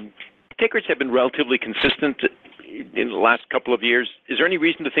take rates have been relatively consistent in the last couple of years. Is there any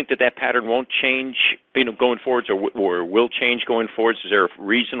reason to think that that pattern won't change, going forwards, or will change going forwards? Is there a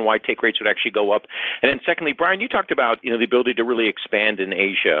reason why take rates would actually go up? And then secondly, Brian, you talked about the ability to really expand in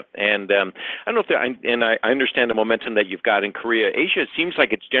Asia, and I don't know if I understand the momentum that you've got in Korea. Asia seems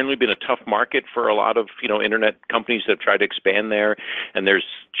like it's generally been a tough market for a lot of internet companies that have tried to expand there, and there's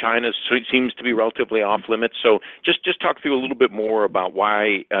China seems to be relatively off limits. So just talk through a little bit more about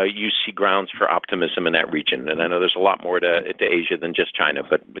why you see grounds for optimism in that region. And I know there's a lot more to Asia than just China,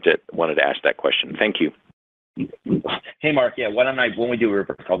 but wanted to ask that question. Thank you. Hey, Mark. Yeah, when we do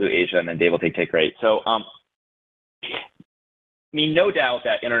reverse, I'll do Asia, and then Dave will take rate. So, no doubt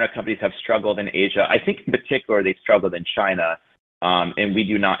that internet companies have struggled in Asia. I think in particular they've struggled in China, and we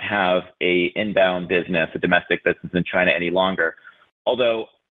do not have a inbound business, a domestic business in China any longer. Although,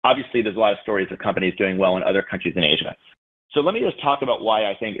 obviously, there's a lot of stories of companies doing well in other countries in Asia. So let me just talk about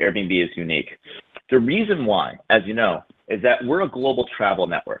why I think Airbnb is unique. The reason why, as you know, is that we're a global travel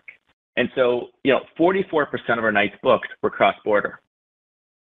network. And so, 44% of our nights booked were cross-border.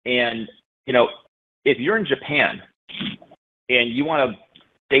 And, if you're in Japan and you want to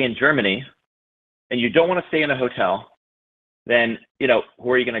stay in Germany and you don't want to stay in a hotel, then,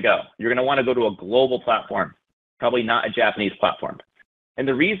 where are you going to go? You're going to want to go to a global platform, probably not a Japanese platform. And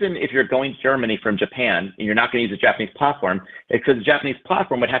the reason if you're going to Germany from Japan and you're not going to use a Japanese platform is because the Japanese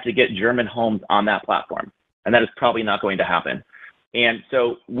platform would have to get German homes on that platform. And that is probably not going to happen. And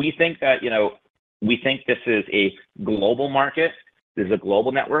so we think that, we think this is a global market. This is a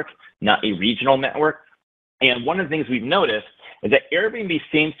global network, not a regional network. And one of the things we've noticed is that Airbnb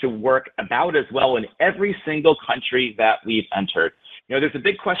seems to work about as well in every single country that we've entered. There's a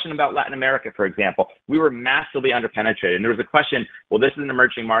big question about Latin America, for example. We were massively underpenetrated. And there was a question, well, this is an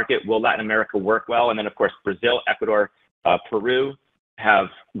emerging market. Will Latin America work well? And then, of course, Brazil, Ecuador, Peru have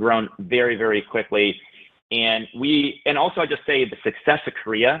grown very, very quickly. And also I just say the success of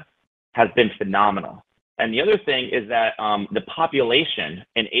Korea has been phenomenal. And the other thing is that the population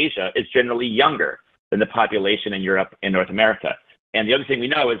in Asia is generally younger than the population in Europe and North America. And the other thing we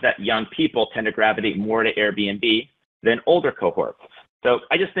know is that young people tend to gravitate more to Airbnb than older cohorts. So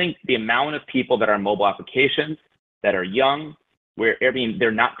I just think the amount of people that are on mobile applications that are young, where Airbnb,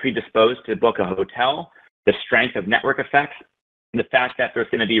 they're not predisposed to book a hotel, the strength of network effects, and the fact that there's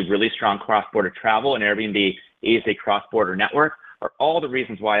going to be really strong cross-border travel, and Airbnb is a cross-border network, are all the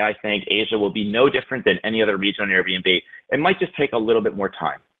reasons why I think Asia will be no different than any other region on Airbnb. It might just take a little bit more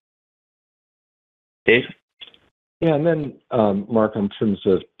time. Dave? Yeah, and then, Mark, in terms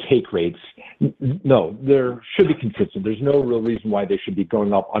of take rates, no, there should be consistent. There's no real reason why they should be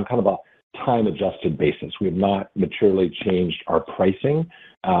going up on kind of a time-adjusted basis. We have not materially changed our pricing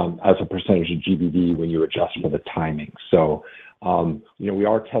as a percentage of GBV when you adjust for the timing. So, we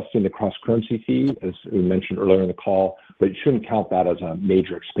are testing the cross-currency fee, as we mentioned earlier in the call, but you shouldn't count that as a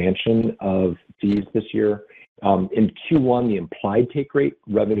major expansion of fees this year. In Q1, the implied take rate,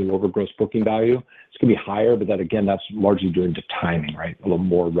 revenue over gross booking value, it's going to be higher, but that's largely due to timing, right? A little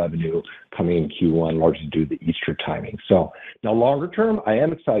more revenue coming in Q1, largely due to the Easter timing. So now longer term, I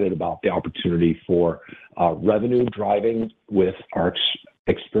am excited about the opportunity for revenue driving with our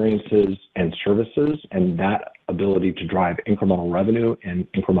experiences and services, and that ability to drive incremental revenue and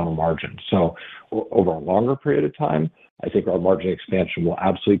incremental margin. So over a longer period of time, I think our margin expansion will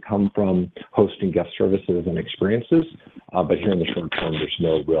absolutely come from hosting guest services and experiences, but here in the short term, there's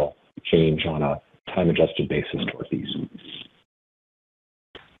no real change on a time-adjusted basis toward these.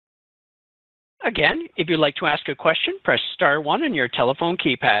 Again, if you'd like to ask a question, press star 1 on your telephone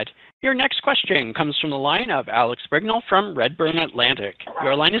keypad. Your next question comes from the line of Alex Brignall from Redburn Atlantic.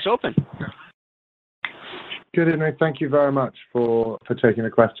 Your line is open. Good evening. Thank you very much for taking the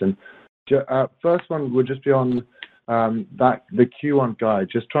question. First one would just be on the Q1 guide,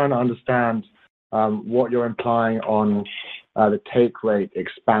 just trying to understand what you're implying on the take rate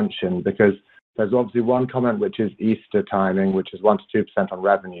expansion, because there's obviously one comment which is Easter timing, which is 1 to 2% on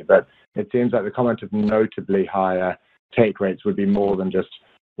revenue, but it seems like the comment of notably higher take rates would be more than just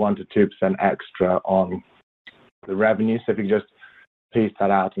 1 to 2% extra on the revenue. So if you just piece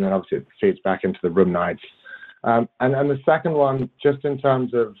that out, and then obviously it feeds back into the room nights. And the second one, just in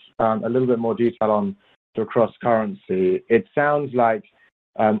terms of a little bit more detail on the cross-currency, it sounds like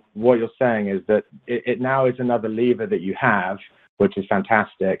what you're saying is that it now is another lever that you have, which is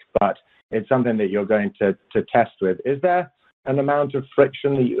fantastic, but it's something that you're going to test with. Is there an amount of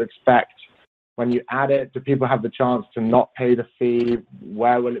friction that you expect when you add it? Do people have the chance to not pay the fee?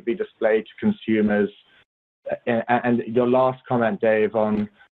 Where will it be displayed to consumers? and your last comment, Dave, on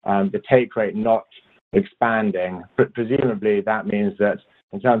the take rate not expanding, presumably that means that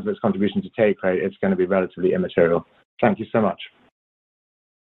in terms of its contribution to take rate, it's going to be relatively immaterial. Thank you so much.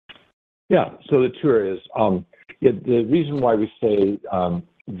 Yeah, so the two areas. The reason why we say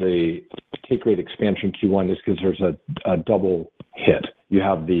the take rate expansion Q1 is because there's a double hit. You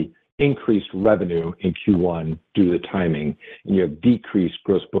have the increased revenue in Q1 due to the timing, and you have decreased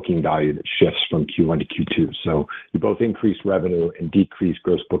gross booking value that shifts from Q1 to Q2. So you both increase revenue and decrease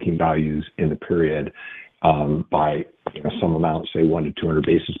gross booking values in the period by some amount, say 100 to 200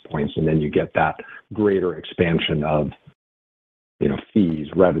 basis points, and then you get that greater expansion of fees,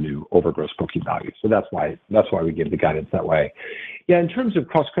 revenue over gross booking value. So that's why we give the guidance that way. Yeah, in terms of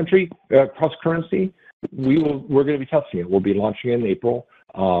cross currency, we're going to be testing it. We'll be launching it in April.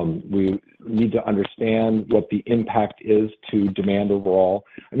 We need to understand what the impact is to demand overall.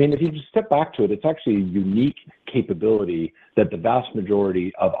 I mean, if you just step back to it, it's actually a unique capability that the vast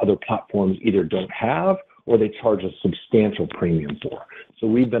majority of other platforms either don't have or they charge a substantial premium for. So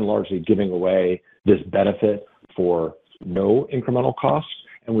we've been largely giving away this benefit for no incremental costs,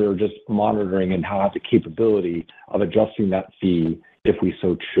 and we were just monitoring and have the capability of adjusting that fee if we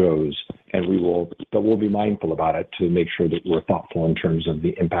so chose, and we'll be mindful about it to make sure that we're thoughtful in terms of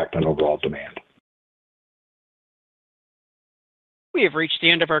the impact on overall demand. We have reached the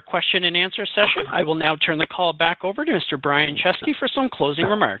end of our question and answer session. I will now turn the call back over to Mr. Brian Chesky for some closing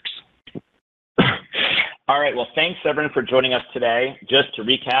remarks. All right. Well, thanks everyone for joining us today. Just to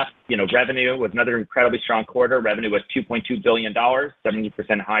recap, revenue was another incredibly strong quarter. Revenue was $2.2 billion,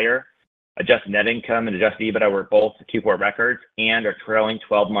 70% higher. Adjusted net income and adjusted EBITDA were both Q4 records, and our trailing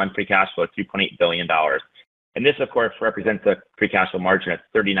 12-month free cash flow is $3.8 billion. And this, of course, represents a free cash flow margin of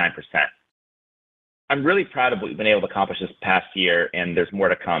 39%. I'm really proud of what we've been able to accomplish this past year, and there's more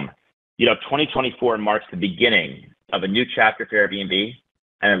to come. 2024 marks the beginning of a new chapter for Airbnb,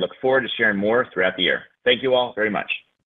 and I look forward to sharing more throughout the year. Thank you all very much.